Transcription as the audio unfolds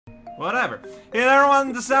Whatever. Hey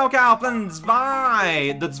everyone, this is Kaplan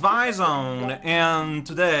Zwei, the Zwei Zone, and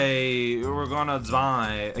today we're gonna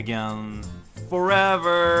Zwei again.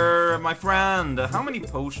 Forever, my friend. How many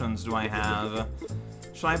potions do I have?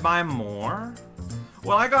 Should I buy more?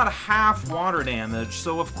 Well, I got half water damage,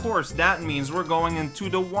 so of course that means we're going into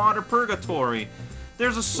the water purgatory.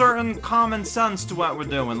 There's a certain common sense to what we're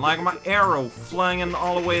doing, like my arrow flinging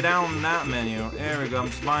all the way down that menu. There we go, I'm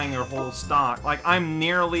just buying your whole stock. Like, I'm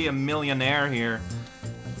nearly a millionaire here.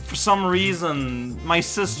 For some reason, my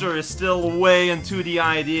sister is still way into the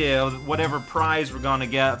idea of whatever prize we're gonna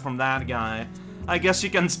get from that guy. I guess she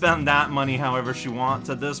can spend that money however she wants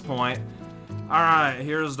at this point. Alright,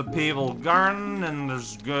 here's the Pavel Garden, and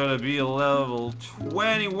there's gonna be a level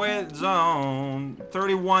 20 weight zone,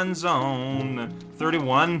 31 zone,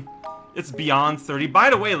 31? It's beyond 30. By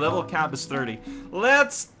the way, level cap is 30.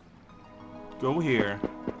 Let's go here.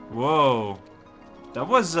 Whoa. That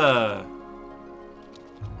was a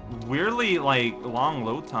weirdly, like, long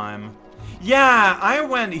load time. Yeah, I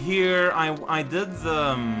went here, I did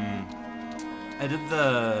the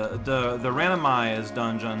randomized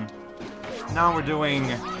dungeon. Now we're doing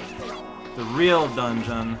the real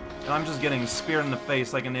dungeon, and I'm just getting speared in the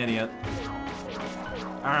face like an idiot.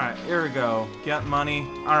 Alright, here we go. Get money.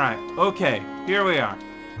 Alright, okay, here we are.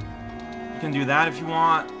 You can do that if you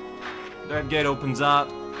want. That gate opens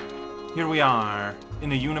up. Here we are,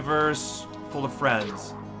 in a universe full of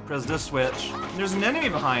Freds. Press this switch. There's an enemy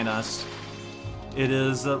behind us. It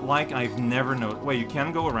is like I've never known. Wait, you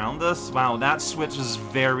can go around this? Wow, that switch is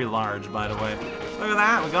very large, by the way. Look at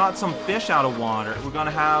that, we got some fish out of water. We're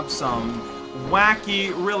gonna have some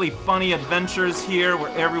wacky, really funny adventures here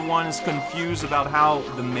where everyone is confused about how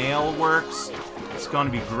the mail works. It's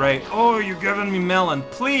gonna be great. Oh, you're giving me melon.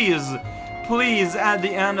 Please, please, at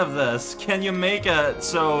the end of this, can you make it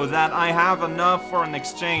so that I have enough for an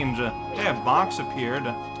exchange? Hey, a box appeared.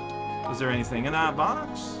 Was there anything in that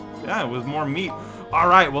box? Yeah, with more meat.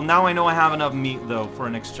 Alright, well now I know I have enough meat, though, for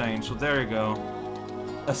an exchange. So there you go.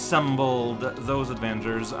 Assembled those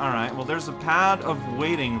adventures. Alright, well there's a pad of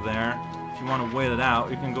waiting there. If you want to wait it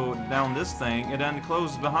out, you can go down this thing. It then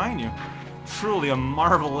closes behind you. Truly a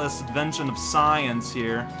marvelous invention of science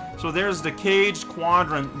here. So there's the caged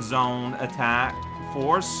quadrant zone attack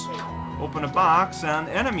force. Open a box and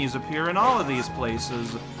enemies appear in all of these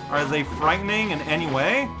places. Are they frightening in any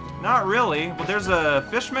way? Not really, but there's a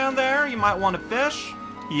fishman there. You might want to fish.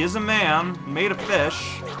 He is a man, made of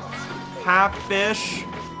fish. Half fish,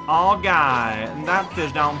 all guy. And that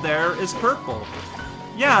fish down there is purple.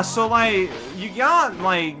 Yeah, so like, you got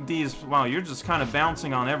like these, wow, you're just kind of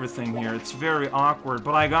bouncing on everything here. It's very awkward,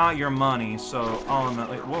 but I got your money, so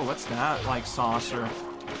ultimately, whoa, what's that? Like saucer.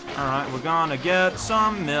 Alright, we're gonna get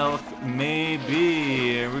some milk,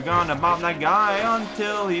 maybe. We're gonna bomb that guy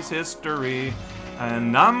until he's history.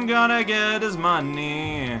 And I'm gonna get his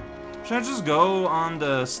money. Should I just go on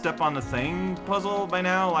the step on the thing puzzle by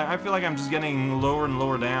now? Like, I feel like I'm just getting lower and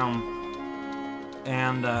lower down.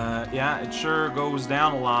 And, yeah, it sure goes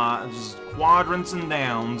down a lot. It's just quadrants and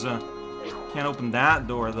downs. Can't open that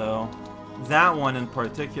door, though. That one in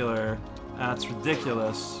particular, that's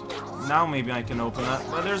ridiculous. Now maybe I can open it.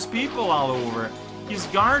 But there's people all over. He's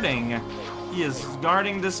guarding. He is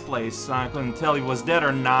guarding this place. I couldn't tell he was dead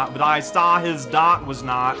or not, but I saw his dot was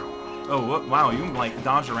not. Oh, what? Wow, you can, like,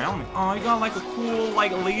 dodge around me. Oh, you got, like, a cool,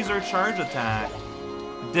 like, laser charge attack.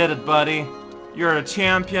 Did it, buddy. You're a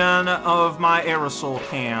champion of my aerosol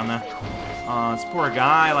can. This poor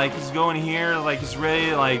guy, like, he's going here, like, he's ready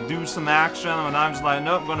to, like, do some action, and I'm just like,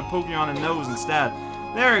 nope, I'm gonna poke you on the nose instead.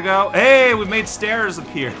 There we go. Hey, we made stairs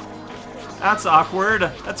appear. That's awkward.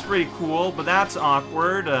 That's pretty cool, but that's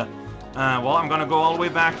awkward. Well, I'm gonna go all the way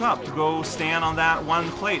back up to go stand on that one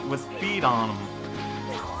plate with feet on him.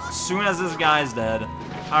 As soon as this guy's dead.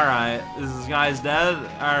 Alright, this guy's dead?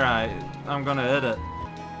 Alright, I'm gonna hit it.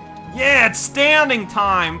 Yeah, it's standing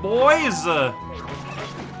time, boys!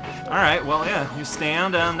 Alright, well, yeah, you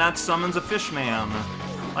stand and that summons a fishman.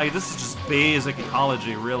 Like, this is just basic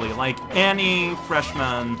ecology, really. Like, any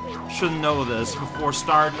freshman should know this before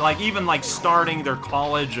starting their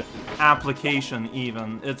college application,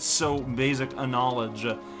 even. It's so basic a knowledge.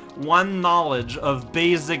 One knowledge of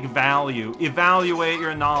basic value. Evaluate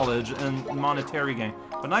your knowledge in monetary gain.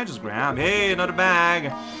 But I just grab, hey, another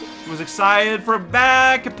bag. He was excited for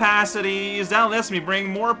bag capacities. That lets me bring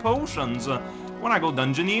more potions. When I go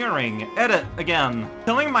dungeoneering. Edit again.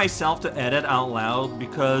 Telling myself to edit out loud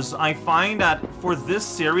because I find that for this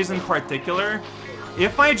series in particular,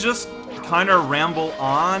 if I just kind of ramble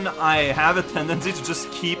on, I have a tendency to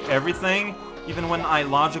just keep everything even when I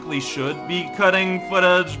logically should be cutting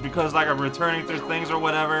footage because like I'm returning through things or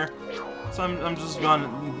whatever. So I'm just gonna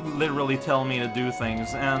literally tell me to do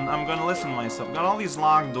things, and I'm gonna listen to myself. Got all these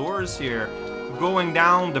locked doors here. Going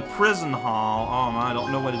down the prison hall. Oh, I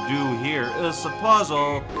don't know what to do here. It's a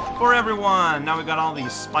puzzle for everyone. Now we got all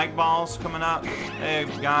these spike balls coming up. Hey,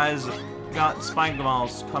 guys, got spike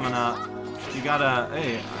balls coming up. You gotta,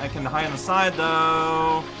 hey, I can hide on the side,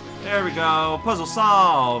 though. There we go. Puzzle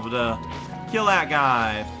solved. Kill that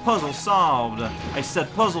guy. Puzzle solved. I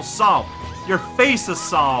said puzzle solved. Your face is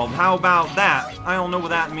solved. How about that? I don't know what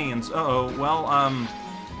that means. Uh-oh. Well,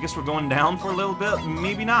 I guess we're going down for a little bit.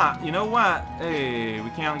 Maybe not. You know what? Hey, we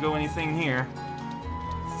can't go anything here.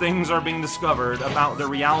 Things are being discovered about the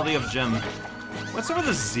reality of Jim. What's up with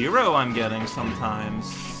the zero I'm getting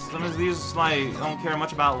sometimes? Some of these, like, don't care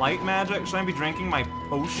much about light magic. Should I be drinking my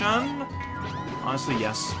potion? Honestly,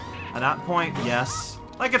 yes. At that point, yes.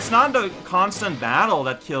 Like, it's not the constant battle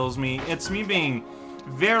that kills me. It's me being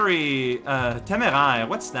very, téméraire.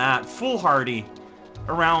 What's that? Foolhardy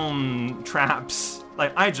around traps.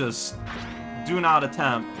 Like, I just do not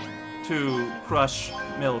attempt to crush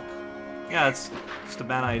milk. Yeah, it's just a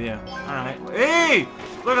bad idea. Alright. Hey!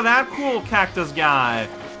 Look at that cool cactus guy.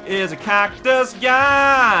 Is a cactus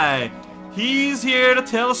guy. He's here to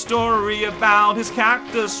tell a story about his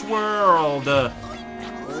cactus world.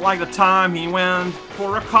 Like the time he went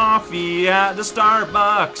for a coffee at the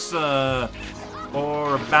Starbucks.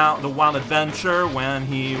 Or about the wild adventure when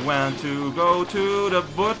he went to go to the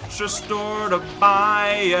butcher store to buy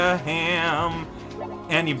a ham.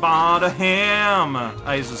 And he bought a ham.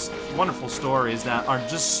 It's just wonderful stories that are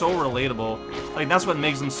just so relatable. Like, that's what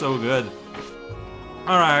makes them so good.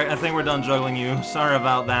 Alright, I think we're done juggling you. Sorry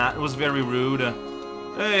about that. It was very rude.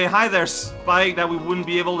 Hey, hi there, Spike, that we wouldn't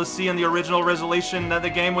be able to see in the original resolution that the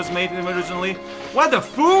game was made originally. What, the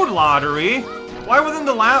food lottery? Why wasn't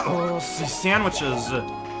the sandwiches?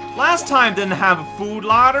 Last time didn't have a food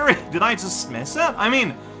lottery. Did I just miss it? I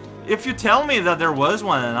mean, if you tell me that there was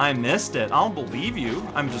one and I missed it, I'll believe you.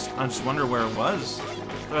 I just wonder where it was.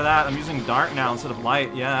 Look at that, I'm using dark now instead of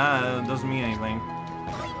light. Yeah, it doesn't mean anything.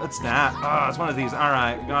 What's that? Oh, it's one of these.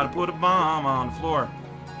 Alright, gotta put a bomb on the floor.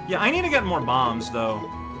 Yeah, I need to get more bombs, though.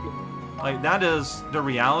 Like, that is the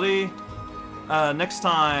reality. Next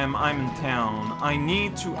time I'm in town, I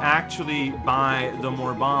need to actually buy the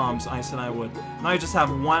more bombs I said I would. Now I just have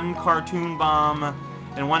one cartoon bomb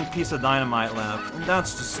and one piece of dynamite left. And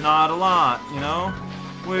that's just not a lot, you know?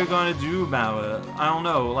 What are you gonna do about it? I don't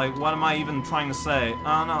know. Like, what am I even trying to say?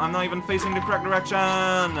 Oh, no, I'm not even facing the correct direction!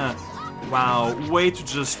 Wow, way to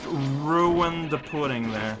just ruin the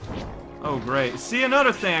pudding there. Oh, great. See,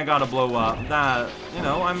 another thing I gotta blow up that, you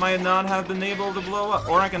know, I might not have been able to blow up.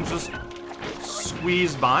 Or I can just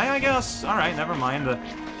squeeze by, I guess? Alright, never mind.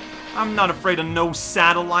 I'm not afraid of no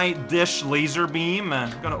satellite dish laser beam.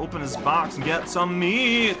 Gonna open his box and get some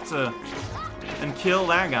meat. And kill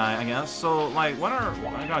that guy, I guess. So, like,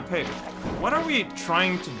 I gotta pay. What are we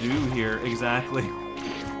trying to do here, exactly?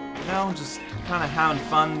 You know, just kind of having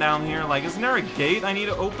fun down here. Like, isn't there a gate I need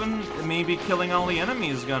to open? Maybe killing all the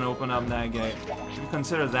enemies is gonna open up that gate. You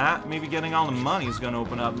consider that? Maybe getting all the money is gonna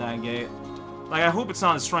open up that gate. Like, I hope it's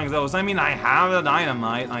not as strong as those. I mean, I have a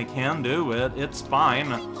dynamite. I can do it. It's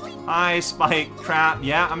fine. Hi, Spike Trap.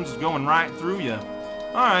 Yeah, I'm just going right through you.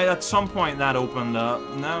 Alright, at some point that opened up.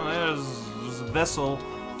 Now there's a vessel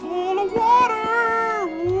full of water.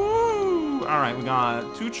 Woo! Alright, we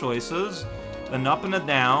got two choices. An up and a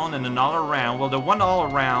down, and an all around. Well, the one all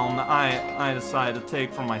around, I decided to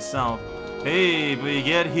take for myself. Hey, but you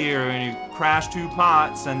get here and you crash 2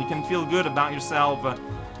 pots, and you can feel good about yourself.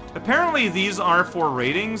 Apparently, these are for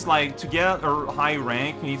ratings. Like, to get a high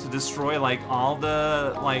rank, you need to destroy, like, all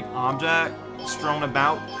the, like, objects thrown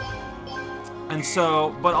about. And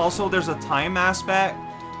so, but also there's a time aspect.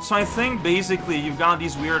 So I think, basically, you've got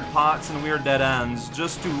these weird pots and weird dead ends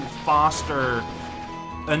just to foster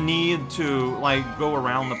a need to, like, go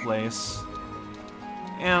around the place.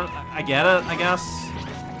 And I get it, I guess.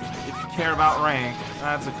 If you care about rank,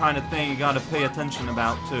 that's the kind of thing you gotta pay attention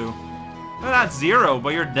about, too. Well, that's 0,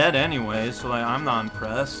 but you're dead anyway, so, like, I'm not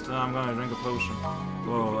impressed. I'm gonna drink a potion.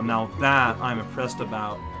 Whoa, now that I'm impressed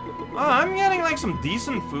about. Oh, I'm getting, like, some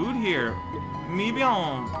decent food here. Maybe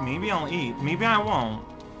I'll eat. Maybe I won't.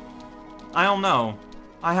 I don't know.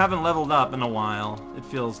 I haven't leveled up in a while, it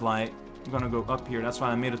feels like. I'm gonna go up here. That's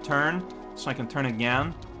why I made a turn, so I can turn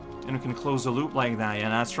again. And we can close the loop like that. Yeah,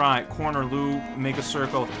 that's right. Corner loop, make a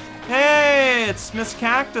circle. Hey, it's Miss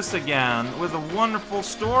Cactus again, with a wonderful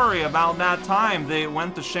story about that time they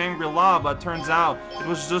went to Shangri-La, but turns out it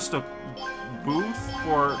was just a booth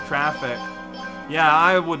for traffic. Yeah,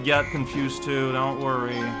 I would get confused too, don't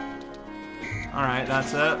worry. Alright,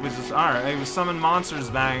 that's it. We just, alright, we summon monsters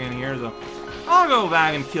back in here, so I'll go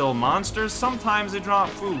back and kill monsters. Sometimes they drop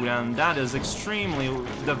food, and that is extremely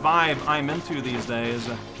the vibe I'm into these days.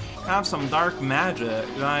 Have some dark magic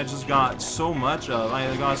that I just got so much of.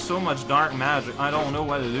 I got so much dark magic, I don't know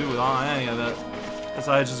what to do with any of it.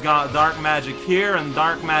 So I just got dark magic here and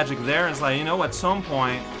dark magic there. It's like, you know, at some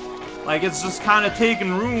point, like, it's just kind of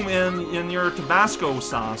taking room in your Tabasco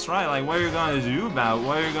sauce, right? Like, what are you going to do about it?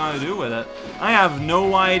 What are you going to do with it? I have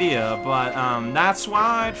no idea, but that's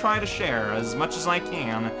why I try to share as much as I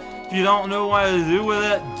can. If you don't know what to do with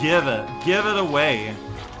it, give it. Give it away.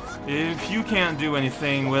 If you can't do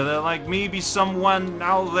anything with it, like, maybe someone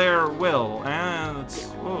out there will. And it's...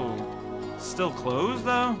 whoa. Still closed,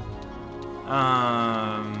 though?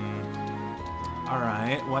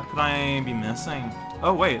 Alright, what could I be missing?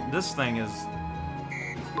 Oh wait, this thing is...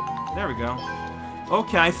 there we go.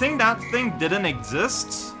 Okay, I think that thing didn't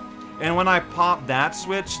exist. And when I popped that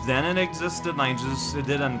switch, then it existed, and it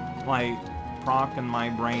didn't, like, proc in my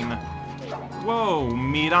brain. Whoa,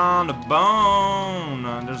 meat on the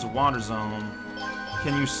bone! There's a water zone.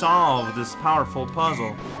 Can you solve this powerful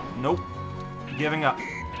puzzle? Nope. Giving up.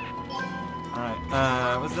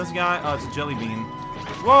 Alright, what's this guy? Oh, it's a jelly bean.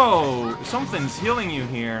 Whoa! Something's healing you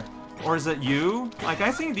here. Or is it you? Like,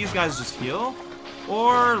 I think these guys just heal.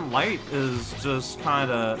 Or light is just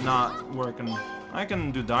kinda not working. I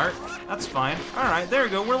can do dark. That's fine. Alright, there we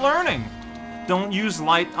go. We're learning. Don't use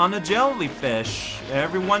light on a jellyfish.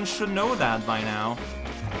 Everyone should know that by now.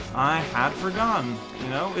 I had forgotten. You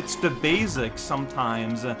know, it's the basics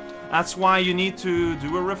sometimes. That's why you need to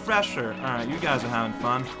do a refresher. Alright, you guys are having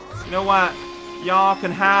fun. You know what? Y'all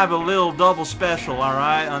can have a little double special,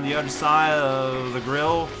 alright? On the other side of the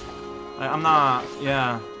grill. I'm not,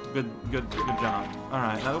 yeah, good job.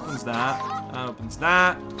 Alright, that opens that, that opens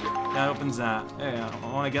that, that opens that. Yeah,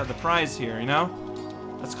 I want to get the prize here, you know?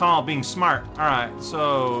 That's called being smart. Alright,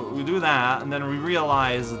 so we do that, and then we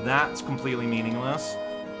realize that's completely meaningless.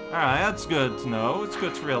 Alright, that's good to know. It's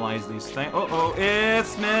good to realize these things. Uh-oh,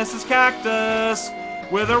 it's Mrs. Cactus!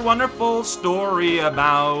 With her wonderful story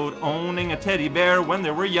about owning a teddy bear when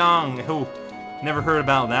they were young. Oh, never heard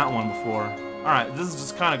about that one before. Alright, this is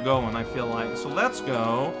just kind of going, I feel like. So let's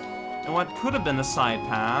go. And what could have been a side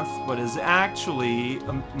path, but is actually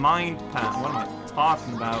a mind path. What am I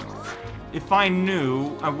talking about? If I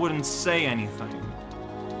knew, I wouldn't say anything.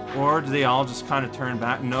 Or do they all just kind of turn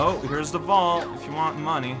back? No, here's the vault. If you want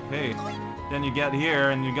money, hey. Then you get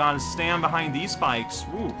here, and you gotta stand behind these spikes.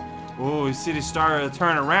 Ooh. Oh, you see they started to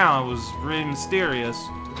turn around. It was really mysterious.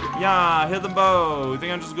 Yeah, hit the bow. You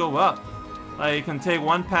think I'll just go up? Like, you can take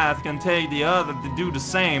one path, you can take the other to do the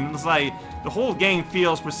same. It's like, the whole game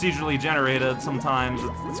feels procedurally generated sometimes.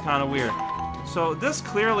 It's kind of weird. So, this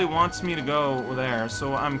clearly wants me to go there,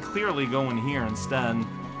 so I'm clearly going here instead.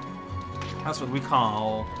 That's what we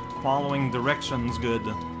call following directions good.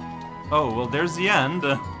 Oh, well, there's the end.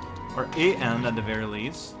 Or a end, at the very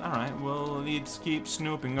least. Alright, well, let's keep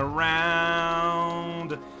snooping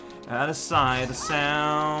around. At a sight, a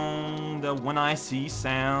sound. When I see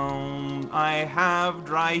sound, I have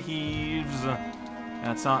dry heaves.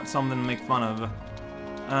 That's not something to make fun of.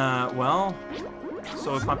 Well,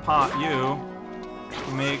 so if I pop you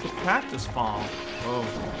make a cactus fall.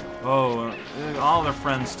 Oh, all their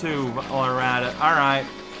friends too while they're at it. Alright,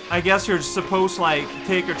 I guess you're supposed to, like,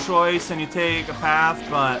 take a choice and you take a path,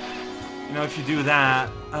 but, you know, if you do that,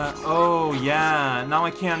 oh yeah, now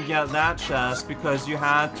I can't get that chest because you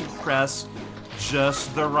had to press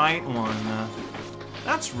just the right one.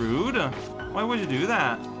 That's rude. Why would you do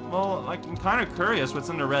that? Well, like, I'm kind of curious what's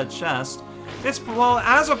in the red chest. Well,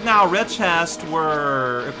 as of now, red chests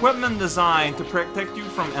were equipment designed to protect you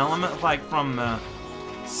from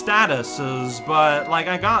statuses, but, like,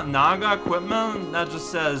 I got naga equipment that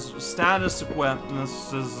just says status equipment.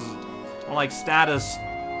 This is, well, like, status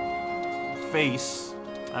face.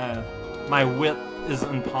 My wit is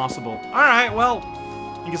impossible. Alright, well,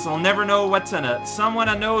 I guess I'll never know what's in it. Someone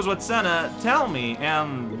that knows what's in it, tell me,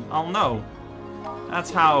 and I'll know.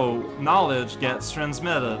 That's how knowledge gets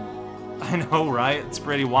transmitted. I know, right? It's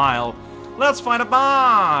pretty wild. Let's find a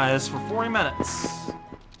boss for 40 minutes.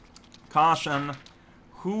 Caution.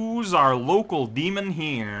 Who's our local demon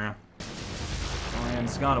here? Oh, and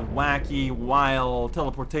it's got a wacky, wild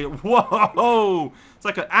teleportation. Whoa! It's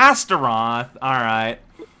like an Astaroth. Alright.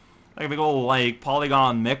 Like a big old, like,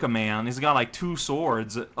 polygon mecha man. He's got, like, 2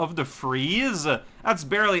 swords. Of the freeze? That's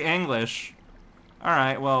barely English.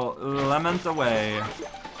 Alright, well, lament away.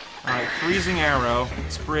 Alright, freezing arrow.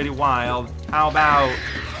 It's pretty wild. How about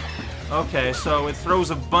Okay, so it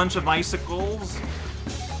throws a bunch of icicles.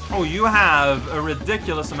 Oh, you have a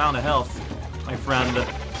ridiculous amount of health, my friend.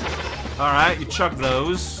 Alright, you chuck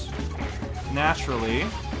those. Naturally.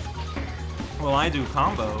 Well, I do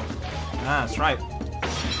combo. Ah, that's right.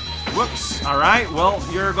 Whoops. Alright, well,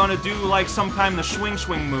 you're gonna do like some kind of swing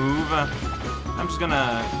move. I'm just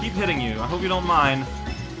gonna keep hitting you. I hope you don't mind.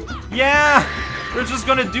 Yeah! We're just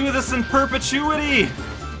gonna do this in perpetuity!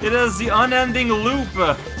 It is the unending loop.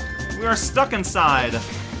 We are stuck inside.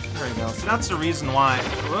 There we go. So that's the reason why.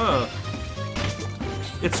 Ugh.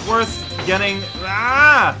 It's worth getting...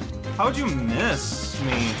 Ah! How'd you miss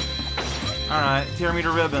me? Alright, tear me to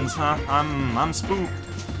ribbons, huh? I'm spooked.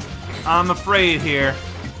 I'm afraid here.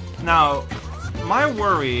 Now, my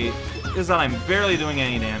worry is that I'm barely doing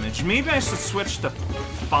any damage. Maybe I should switch to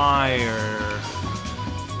fire.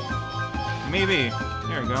 Maybe.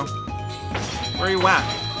 There we go. Where are you at?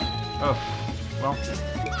 Oh, well,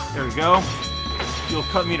 there we go. You'll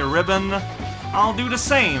cut me to ribbon. I'll do the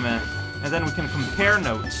same. And then we can compare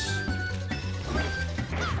notes.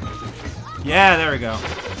 Yeah, there we go.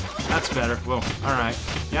 That's better. Whoa, alright.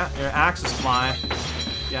 Yeah, your axes fly.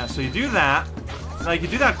 Yeah, so you do that. Like, you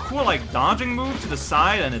do that cool, like, dodging move to the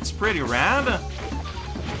side, and it's pretty rad.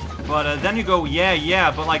 But then you go,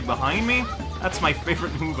 yeah, but, like, behind me? That's my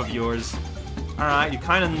favorite move of yours. Alright, you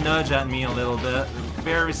kind of nudge at me a little bit.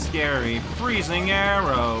 Very scary. Freezing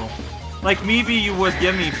arrow. Like, maybe you would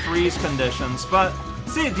give me freeze conditions, but...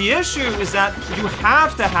 See, the issue is that you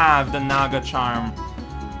have to have the Naga charm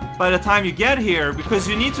by the time you get here, because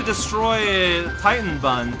you need to destroy Titan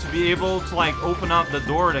Bun to be able to, like, open up the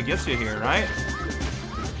door that gets you here, right?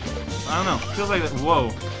 I don't know. Feels like that.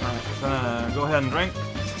 Whoa. Alright, gonna go ahead and drink,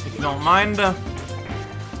 if you don't mind.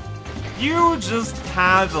 You just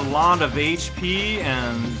have a lot of HP,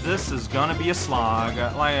 and this is gonna be a slog.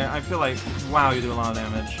 Like, I feel like, wow, you do a lot of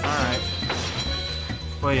damage. Alright.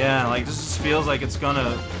 But yeah, like, this just feels like it's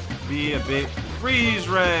gonna be a big... Freeze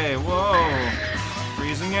ray! Whoa!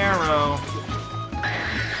 Freezing arrow.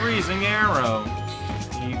 Freezing arrow.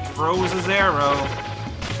 He froze his arrow.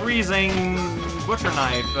 Freezing butcher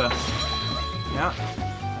knife. Yeah.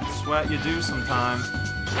 That's what you do sometimes.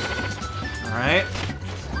 Alright.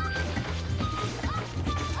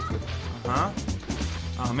 Huh?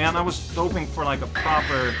 Oh man, I was hoping for like a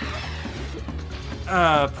proper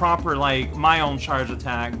like my own charge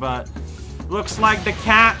attack, but looks like the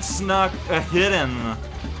cat snuck a hidden.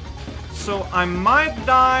 So I might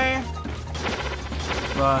die,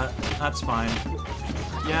 but that's fine.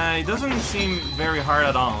 Yeah, it doesn't seem very hard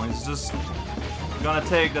at all. It's just gonna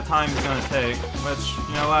take the time it's gonna take, which,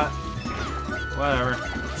 you know what? Whatever.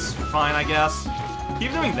 It's fine, I guess.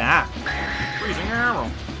 Keep doing that. Freezing arrow.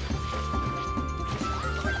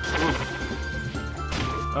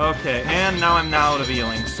 Oof. Okay, and now I'm out of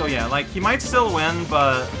healing. So yeah, like, he might still win,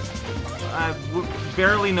 but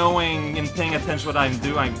barely knowing and paying attention to what I'm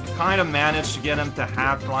doing, I kind of managed to get him to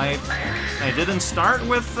half-life. I didn't start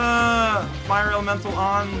with Fire Elemental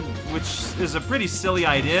on, which is a pretty silly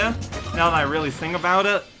idea, now that I really think about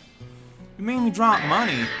it. You made me drop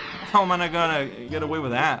money. How am I not gonna get away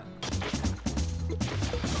with that?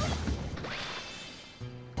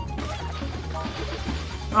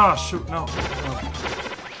 Oh, shoot, no.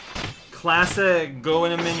 Classic go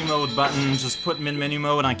in a menu mode button, just put in menu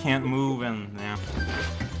mode and I can't move, and yeah.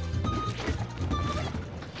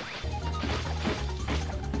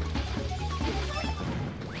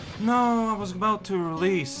 No, I was about to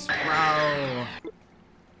release. Wow.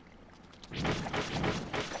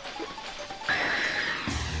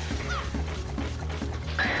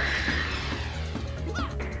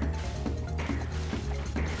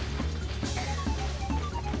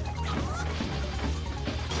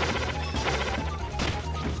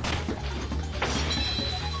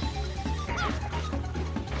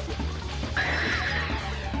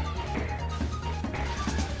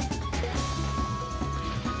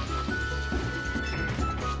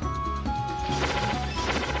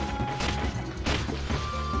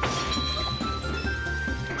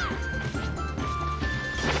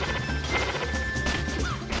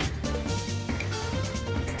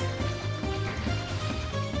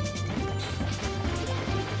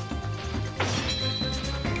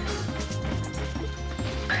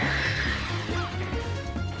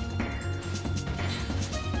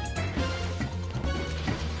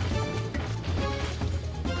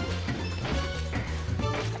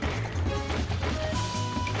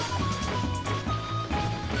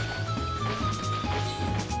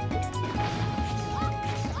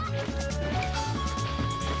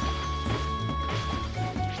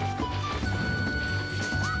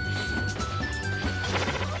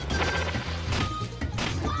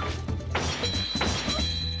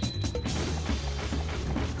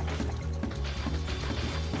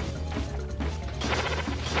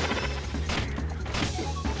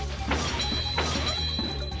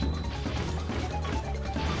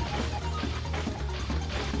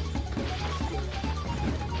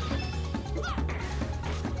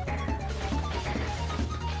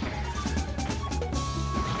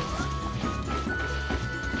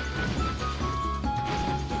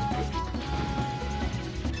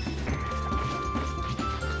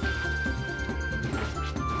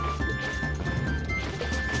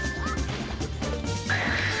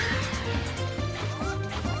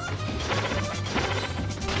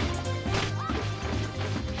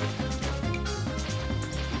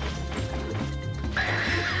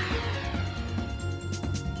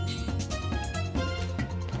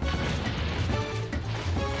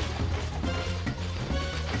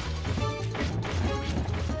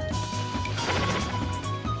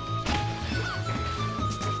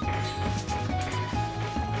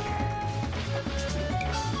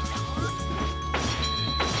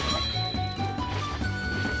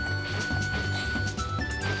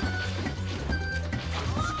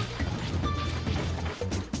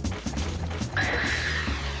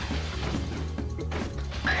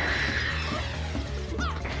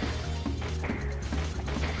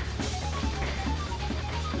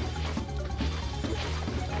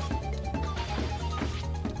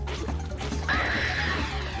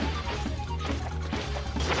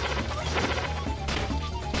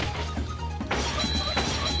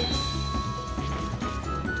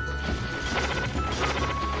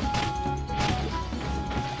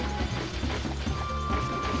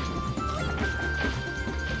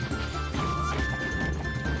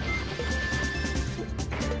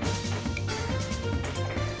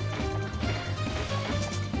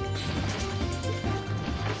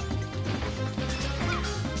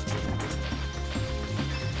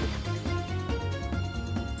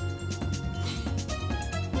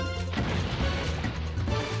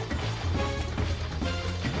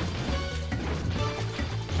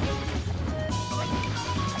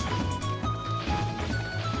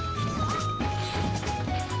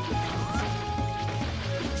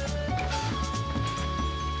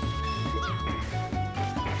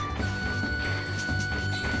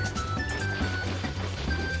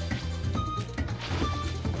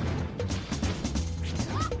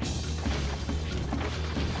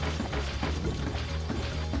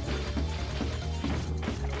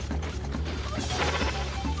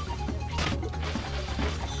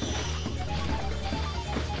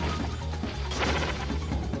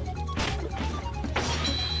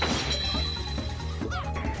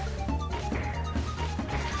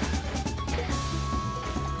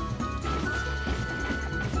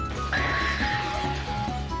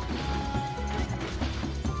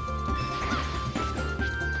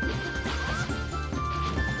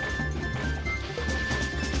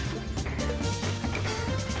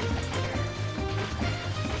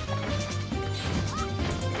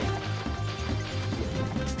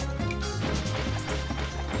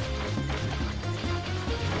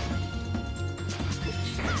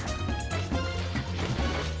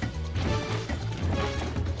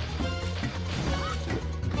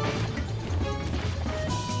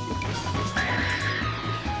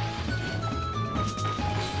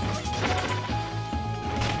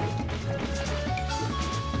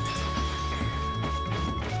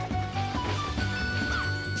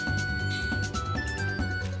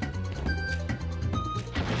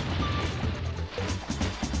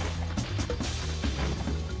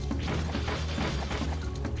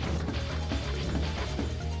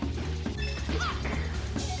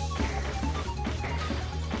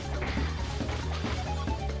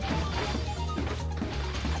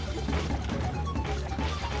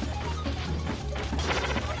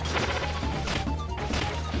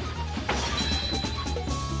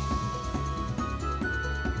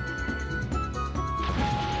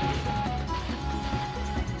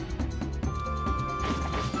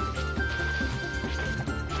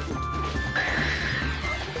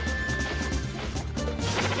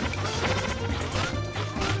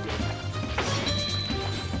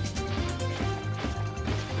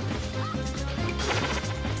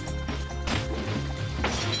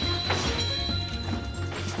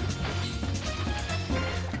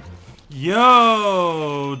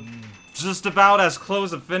 Yo! Just about as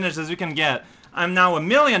close a finish as you can get. I'm now a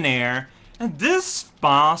millionaire, and this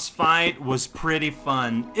boss fight was pretty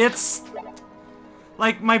fun. It's...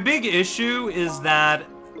 like, my big issue is that,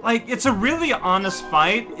 like, it's a really honest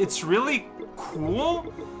fight. It's really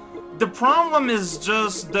cool. The problem is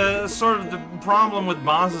just the sort of the problem with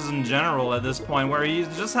bosses in general at this point, where he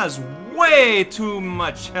just has way too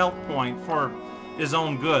much health point for his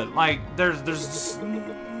own good. Like, there's just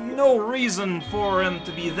no reason for him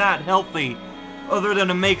to be that healthy, other than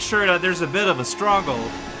to make sure that there's a bit of a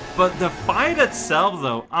struggle. But the fight itself,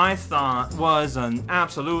 though, I thought was an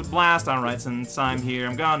absolute blast. Alright, since I'm here,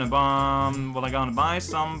 I'm gonna bomb. Well, I'm gonna buy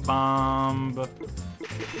some bomb.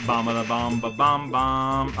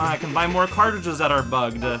 Bomb-a-da-bomb-ba-bomb-bomb. I can buy more cartridges that are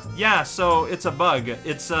bugged. Yeah, so it's a bug.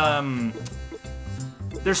 It's, they're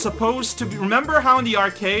supposed to be... Remember how in the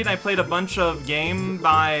arcade I played a bunch of game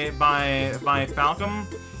by Falcom?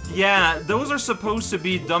 Yeah, those are supposed to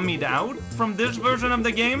be dummied out from this version of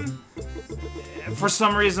the game. For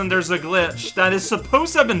some reason, there's a glitch that is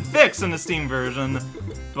supposed to have been fixed in the Steam version.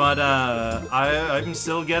 But, I'm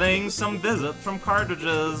still getting some visit from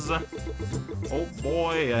cartridges. Oh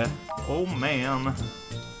boy, oh man.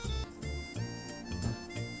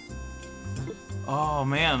 Oh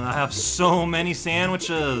man, I have so many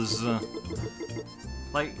sandwiches.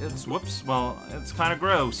 Like, it's, whoops, well, it's kind of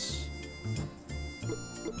gross.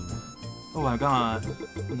 Oh, I got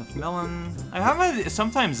enough melon. I have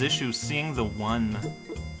sometimes issues seeing the one.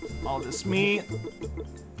 All this meat.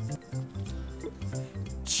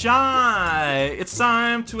 Chai! It's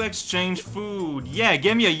time to exchange food. Yeah,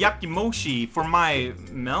 give me a yakimoshi for my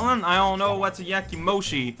melon. I don't know what's a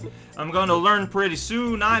yakimoshi. I'm gonna learn pretty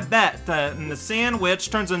soon, I bet. And the sandwich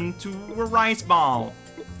turns into a rice ball.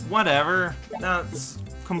 Whatever. That's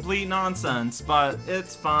complete nonsense, but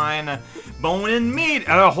it's fine. Bone and meat.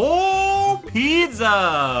 A whole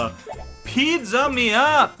pizza! Pizza me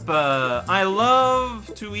up! I love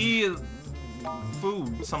to eat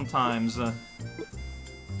food sometimes.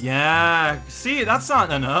 Yeah, see, that's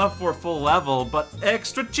not enough for full level, but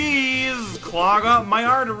extra cheese! Clog up my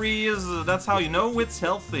arteries! That's how you know it's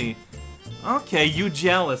healthy. Okay, you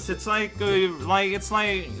jealous. It's like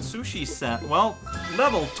sushi set. Well,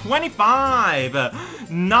 level 25!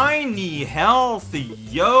 90 health!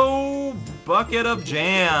 Yo! Bucket of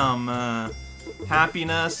jam!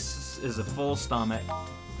 Happiness is a full stomach.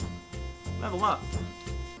 Level up.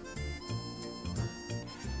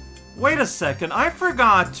 Wait a second, I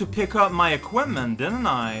forgot to pick up my equipment, didn't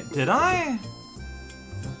I? Did I?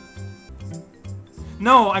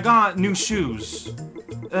 No, I got new shoes.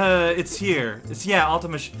 It's here. It's, yeah,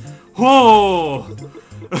 ultimate Oh!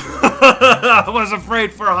 I was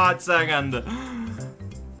afraid for a hot second.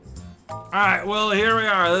 Alright, well, here we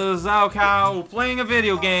are. This is Zao Cow playing a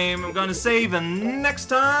video game. I'm gonna save, and next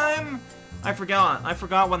time... I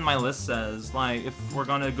forgot what my list says. Like, if we're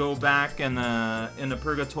gonna go back in a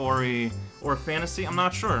purgatory or fantasy, I'm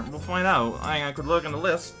not sure. We'll find out. I could look in the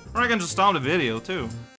list, or I can just stop the video too.